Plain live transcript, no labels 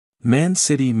Man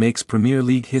City makes Premier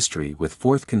League history with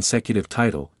fourth consecutive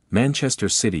title. Manchester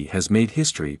City has made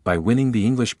history by winning the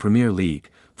English Premier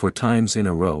League 4 times in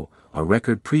a row, a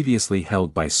record previously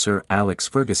held by Sir Alex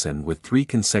Ferguson with 3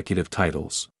 consecutive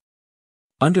titles.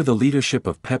 Under the leadership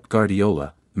of Pep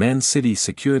Guardiola, Man City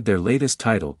secured their latest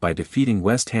title by defeating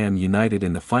West Ham United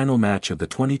in the final match of the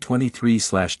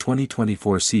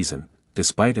 2023/2024 season.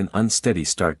 Despite an unsteady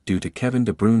start due to Kevin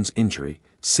De Bruyne's injury,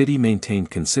 City maintained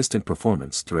consistent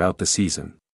performance throughout the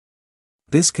season.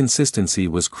 This consistency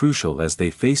was crucial as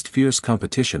they faced fierce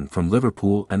competition from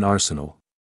Liverpool and Arsenal.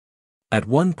 At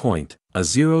one point, a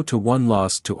 0-1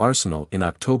 loss to Arsenal in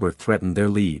October threatened their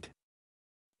lead.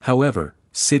 However,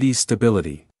 City's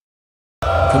stability,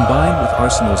 combined with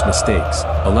Arsenal's mistakes,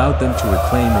 allowed them to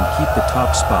reclaim and keep the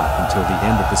top spot until the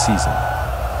end of the season.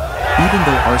 Even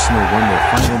though Arsenal won their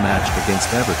final match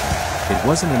against Everton, it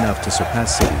wasn't enough to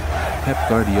surpass City. Pep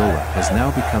Guardiola has now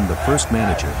become the first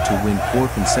manager to win 4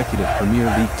 consecutive Premier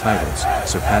League titles,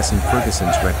 surpassing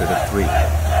Ferguson's record of 3.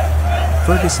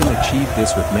 Ferguson achieved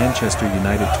this with Manchester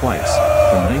United twice,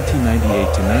 from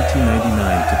 1998 to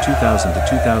 1999 to 2000 to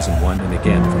 2001 and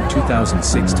again from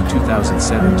 2006 to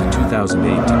 2007 to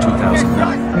 2008 to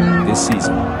 2009. This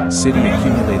season, City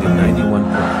accumulated 91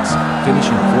 points,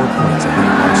 finishing 4 points ahead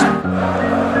of Arsenal.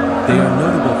 They are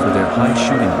notable for their high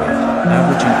shooting rate,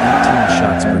 averaging 18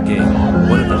 shots per game,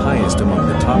 one of the highest among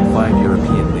the top 5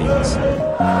 European leagues.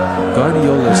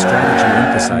 Guardiola's strategy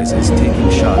emphasizes taking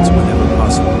shots whenever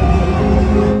possible,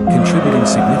 contributing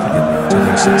significantly to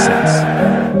their success.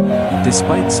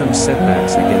 Despite some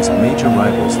setbacks against major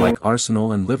rivals like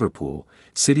Arsenal and Liverpool,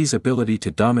 City's ability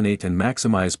to dominate and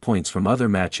maximize points from other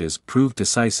matches proved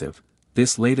decisive.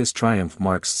 This latest triumph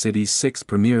marks City's 6th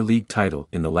Premier League title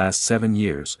in the last 7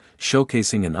 years,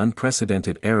 showcasing an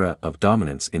unprecedented era of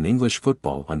dominance in English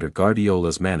football under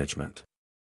Guardiola's management.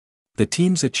 The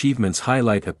team's achievements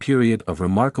highlight a period of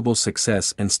remarkable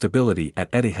success and stability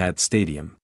at Etihad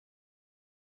Stadium.